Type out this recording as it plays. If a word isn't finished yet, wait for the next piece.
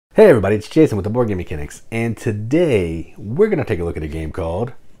Hey everybody, it's Jason with the Board Game Mechanics, and today we're going to take a look at a game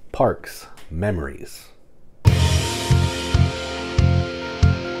called Parks Memories.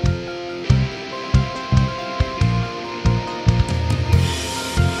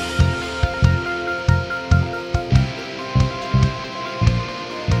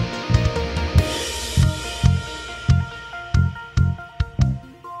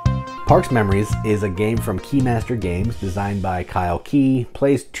 Parks Memories is a game from Keymaster Games designed by Kyle Key.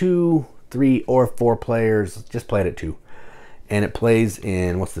 Plays 2, 3, or 4 players. Just play it at 2. And it plays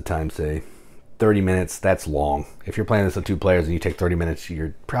in, what's the time say? 30 minutes. That's long. If you're playing this with 2 players and you take 30 minutes,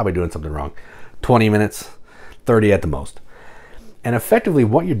 you're probably doing something wrong. 20 minutes, 30 at the most. And effectively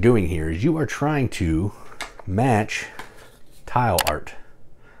what you're doing here is you are trying to match tile art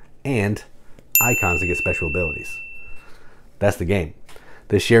and icons to get special abilities. That's the game.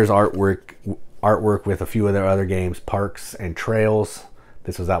 This shares artwork with a few of their other games, Parks and Trails.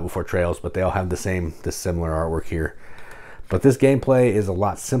 This was out before Trails, but they all have this similar artwork here. But this gameplay is a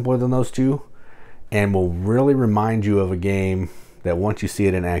lot simpler than those two and will really remind you of a game that once you see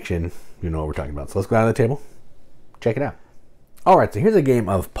it in action, you know what we're talking about. So let's go down to the table, check it out. All right, so here's a game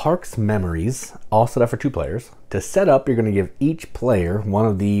of Parks Memories, all set up for 2 players. To set up, you're gonna give each player one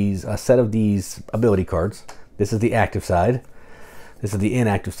of these, a set of these ability cards. This is the active side. This is the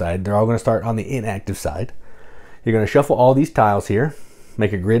inactive side. They're all going to start on the inactive side. You're going to shuffle all these tiles here,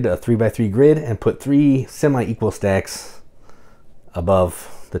 make a grid, a 3x3 grid, and put 3 semi-equal stacks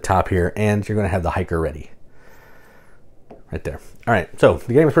above the top here, and you're going to have the hiker ready. Right there. All right, so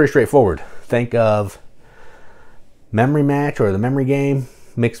the game is pretty straightforward. Think of memory match or the memory game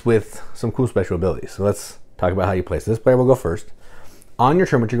mixed with some cool special abilities. So let's talk about how you play. So this player will go first. On your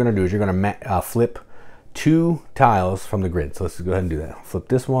turn, what you're going to do is you're going to flip 2 tiles from the grid. So let's go ahead and do that. Flip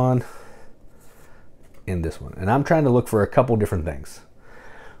this one and this one. And I'm trying to look for a couple different things.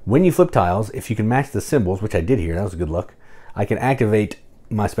 When you flip tiles, if you can match the symbols, which I did here, that was good luck, I can activate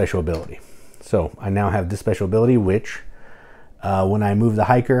my special ability. So I now have this special ability, which when I move the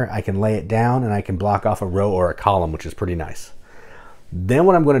hiker, I can lay it down and I can block off a row or a column, which is pretty nice. Then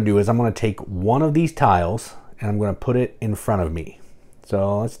what I'm going to do is I'm going to take one of these tiles and I'm going to put it in front of me.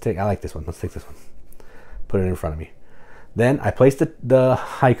 So let's take, I like this one. Let's take this one. Put it in front of me. Then I place the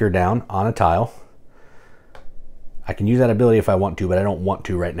hiker down on a tile. I can use that ability if I want to, but I don't want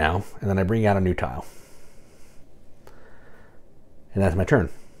to right now. And then I bring out a new tile. And that's my turn.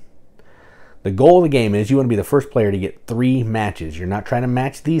 The goal of the game is you want to be the first player to get 3 matches. You're not trying to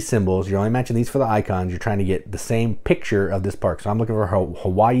match these symbols. You're only matching these for the icons. You're trying to get the same picture of this park. So I'm looking for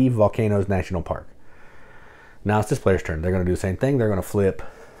Hawaii Volcanoes National Park. Now it's this player's turn. They're going to do the same thing. They're going to flip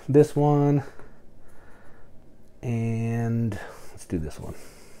this one. And let's do this one,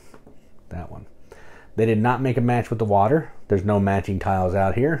 that one. They did not make a match with the water. There's no matching tiles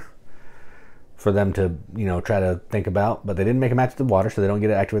out here for them to, you know, try to think about, but they didn't make a match with the water, so they don't get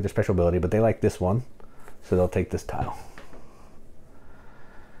to activate their special ability, but they like this one, so they'll take this tile.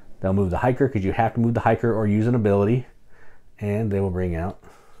 They'll move the hiker, because you have to move the hiker or use an ability, and they will bring out,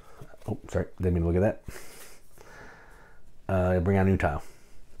 oh, sorry, didn't mean to look at that. They'll bring out a new tile.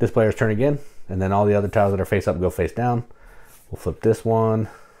 This player's turn again. And then all the other tiles that are face up go face down. We'll flip this one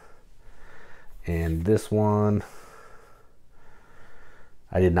and this one.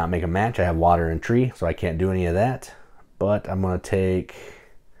 I did not make a match. I have water and tree, so I can't do any of that. But I'm going to take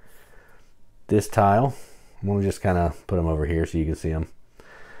this tile. I'm going to just kind of put them over here so you can see them.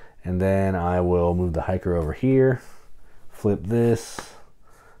 And then I will move the hiker over here, flip this,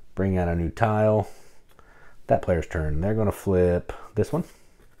 bring out a new tile. That player's turn. They're going to flip this one.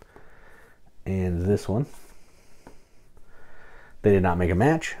 And this one. They did not make a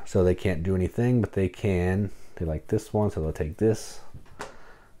match, so they can't do anything, but they like this one, so they'll take this.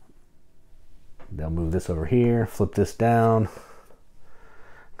 They'll move this over here, flip this down.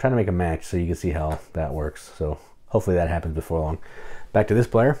 I'm trying to make a match so you can see how that works. So hopefully that happens before long. Back to this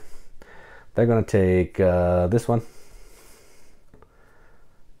player. They're going to take this one.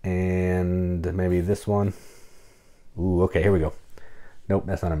 And maybe this one. Ooh, okay, here we go. Nope,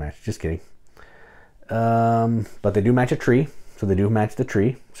 that's not a match. Just kidding. But they do match a tree, so they do match the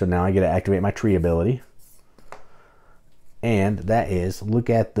tree. So now I get to activate my tree ability. And that is, look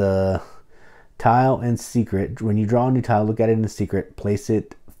at the tile in secret. When you draw a new tile, look at it in secret, place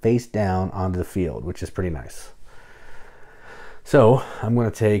it face down onto the field, which is pretty nice. So I'm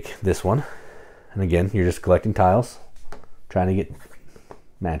going to take this one. And again, you're just collecting tiles, trying to get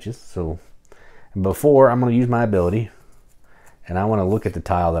matches. So before, I'm going to use my ability. And I want to look at the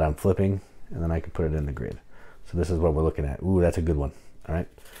tile that I'm flipping, and then I can put it in the grid. So this is what we're looking at. Ooh, that's a good one. All right.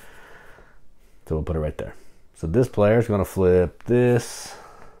 So we'll put it right there. So this player is going to flip this,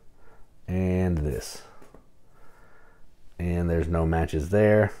 and this. And there's no matches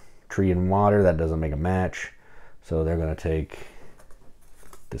there. Tree and water, that doesn't make a match. So they're going to take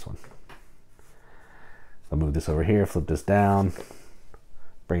this one. I'll move this over here, flip this down,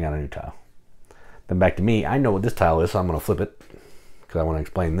 bring out a new tile. Then back to me. I know what this tile is, so I'm going to flip it because I want to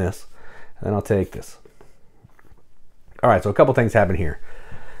explain this. And then I'll take this. All right, so a couple things happen here.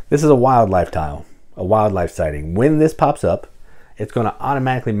 This is a wildlife tile, a wildlife sighting. When this pops up, it's going to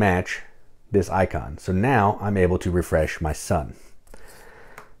automatically match this icon. So now I'm able to refresh my sun.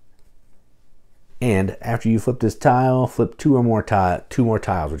 And after you flip this tile, flip two more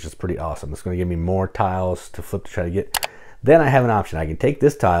tiles, which is pretty awesome. It's going to give me more tiles to flip to try to get. Then I have an option. I can take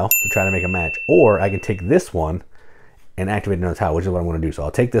this tile to try to make a match, or I can take this one and activate another tile, which is what I'm going to do. So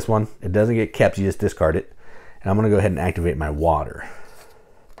I'll take this one. It doesn't get kept, you just discard it. And I'm going to go ahead and activate my water.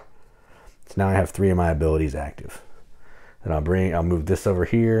 So now I have 3 of my abilities active. Then I'll move this over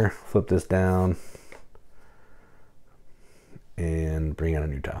here, flip this down, and bring out a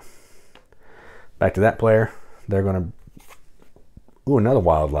new tile. Back to that player. They're going to... Ooh, another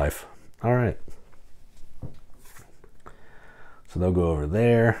wildlife. All right. So they'll go over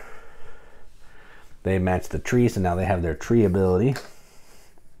there. They match the tree, so now they have their tree ability.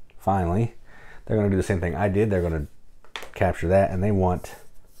 Finally. They're going to do the same thing I did. They're going to capture that, and they want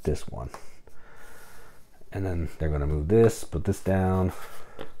this one. And then they're going to move this, put this down,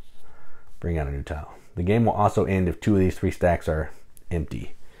 bring out a new tile. The game will also end if 2 of these 3 stacks are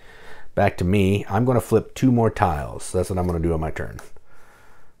empty. Back to me. I'm going to flip 2 more tiles. So that's what I'm going to do on my turn.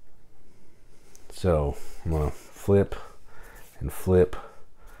 So I'm going to flip and flip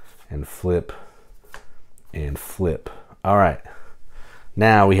and flip and flip. All right.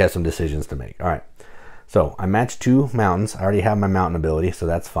 Now we have some decisions to make. All right. So I matched 2 mountains. I already have my mountain ability, so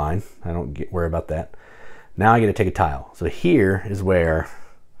that's fine. I don't worry about that. Now I get to take a tile. So here is where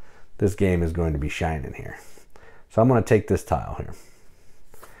this game is going to be shining here. So I'm going to take this tile here.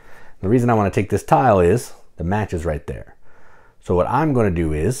 The reason I want to take this tile is the match is right there. So what I'm going to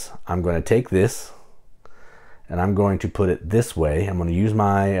do is I'm going to take this and I'm going to put it this way. I'm going to use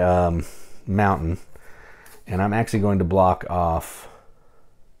my mountain, and I'm actually going to block off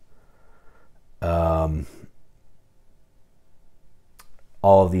all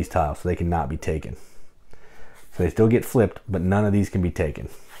of these tiles so they cannot be taken. So they still get flipped, but none of these can be taken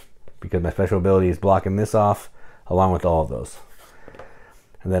because my special ability is blocking this off along with all of those.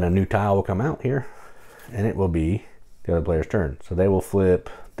 And then a new tile will come out here, and it will be the other player's turn. So they will flip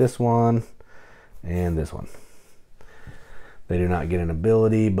this one and this one. They do not get an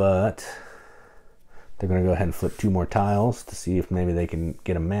ability, but they're going to go ahead and flip 2 more tiles to see if maybe they can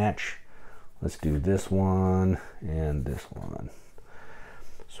get a match. Let's do this one and this one.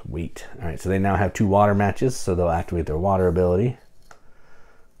 Sweet. All right, so they now have 2 water matches, so they'll activate their water ability.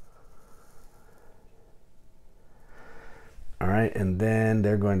 All right, and then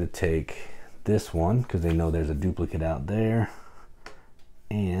they're going to take this one because they know there's a duplicate out there.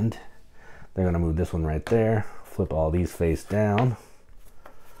 And they're going to move this one right there, flip all these face down.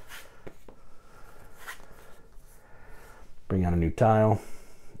 Bring out a new tile.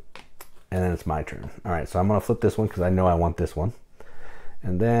 And then it's my turn. All right, so I'm going to flip this one because I know I want this one.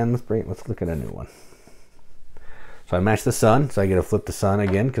 And then let's look at a new one. So I match the sun, so I get to flip the sun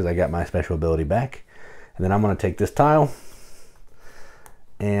again because I got my special ability back. And then I'm going to take this tile.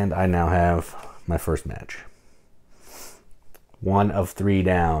 And I now have my first match. 1 of 3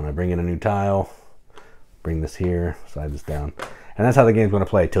 down. I bring in a new tile, bring this here, slide this down. And that's how the game's going to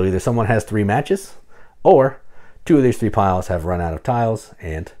play. Till either someone has 3 matches, or 2 of these 3 piles have run out of tiles,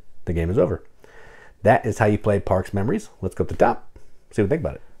 and the game is over. That is how you play Parks Memories. Let's go up the top, see what you think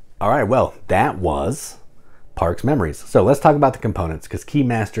about it. All right, well, that was Parks Memories. So let's talk about the components, because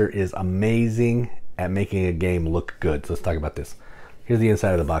Keymaster is amazing at making a game look good. So let's talk about this. Here's the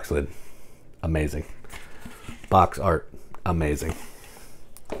inside of the box lid. Amazing. Box art. Amazing.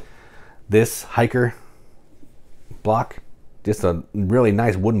 This hiker block, just a really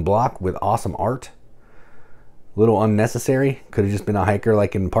nice wooden block with awesome art. A little unnecessary. Could have just been a hiker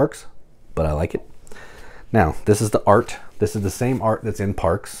like in Parks, but I like it. Now, this is the art. This is the same art that's in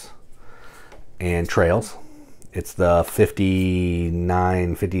Parks and Trails. It's the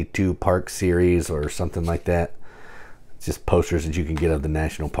 59, 52 Park series or something like that. It's just posters that you can get of the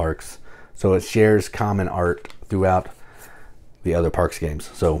national parks. So it shares common art throughout the other Parks games,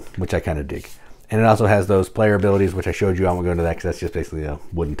 so which I kind of dig. And it also has those player abilities, which I showed you. I won't go into that because that's just basically a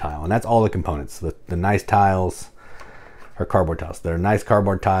wooden tile. And that's all the components. The nice tiles are cardboard tiles. They're nice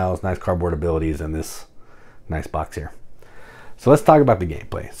cardboard tiles, nice cardboard abilities, and this nice box here. So let's talk about the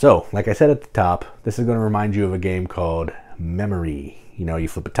gameplay. So, like I said at the top, this is going to remind you of a game called Memory. You know, you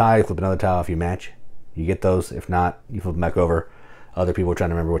flip a tile, you flip another tile. If you match, you get those. If not, you flip them back over. Other people are trying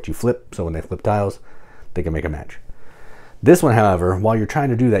to remember what you flip, so when they flip tiles, they can make a match. This one, however, while you're trying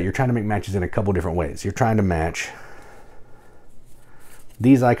to do that, you're trying to make matches in a couple different ways. You're trying to match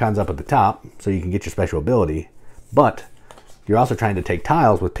these icons up at the top so you can get your special ability, but you're also trying to take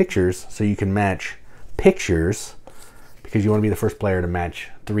tiles with pictures so you can match pictures, because you want to be the first player to match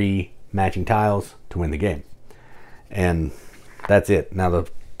 3 matching tiles to win the game. And that's it. Now the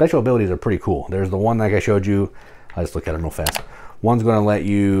special abilities are pretty cool. There's the one like I showed you. I'll just look at them real fast. One's going to let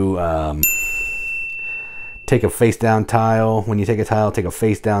you take a face down tile. When you take a tile, take a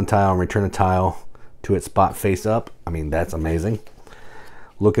face down tile and return a tile to its spot face up. I mean, that's amazing.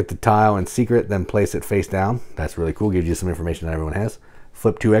 Look at the tile in secret, then place it face down. That's really cool. Gives you some information that everyone has.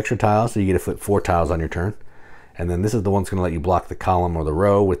 Flip 2 extra tiles, so you get to flip 4 tiles on your turn. And then this is the one that's going to let you block the column or the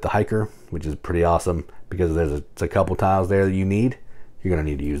row with the hiker, which is pretty awesome because there's a couple tiles there that you need. You're going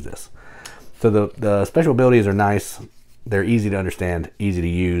to need to use this. So the special abilities are nice. They're easy to understand, easy to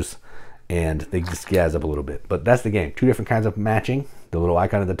use, and they just jazz up a little bit. But that's the game. 2 different kinds of matching. The little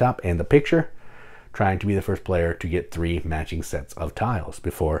icon at the top and the picture. Trying to be the first player to get 3 matching sets of tiles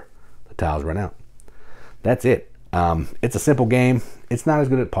before the tiles run out. That's it. It's a simple game. It's not as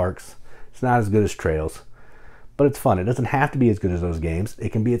good as Parks. It's not as good as Trails. But it's fun. It doesn't have to be as good as those games. It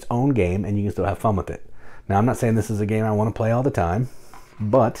can be its own game and you can still have fun with it. Now, I'm not saying this is a game I want to play all the time,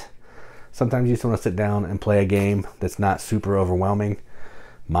 but sometimes you just want to sit down and play a game that's not super overwhelming,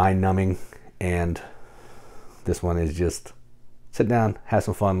 mind-numbing, and this one is just sit down, have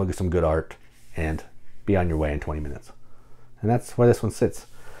some fun, look at some good art, and be on your way in 20 minutes. And that's where this one sits.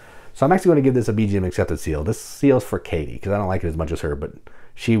 So I'm actually going to give this a BGM accepted seal. This seal's for Katie because I don't like it as much as her, but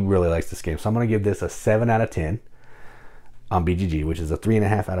she really likes this game. So I'm going to give this a 7 out of 10 on BGG, which is a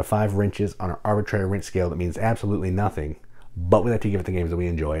 3.5 out of 5 wrenches on an arbitrary wrench scale that means absolutely nothing, but we like to give it the games that we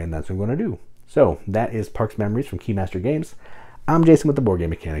enjoy, and that's what I'm going to do. So that is Parks Memories from Keymaster Games. I'm Jason with the Board Game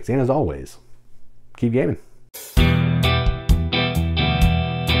Mechanics, and as always, keep gaming.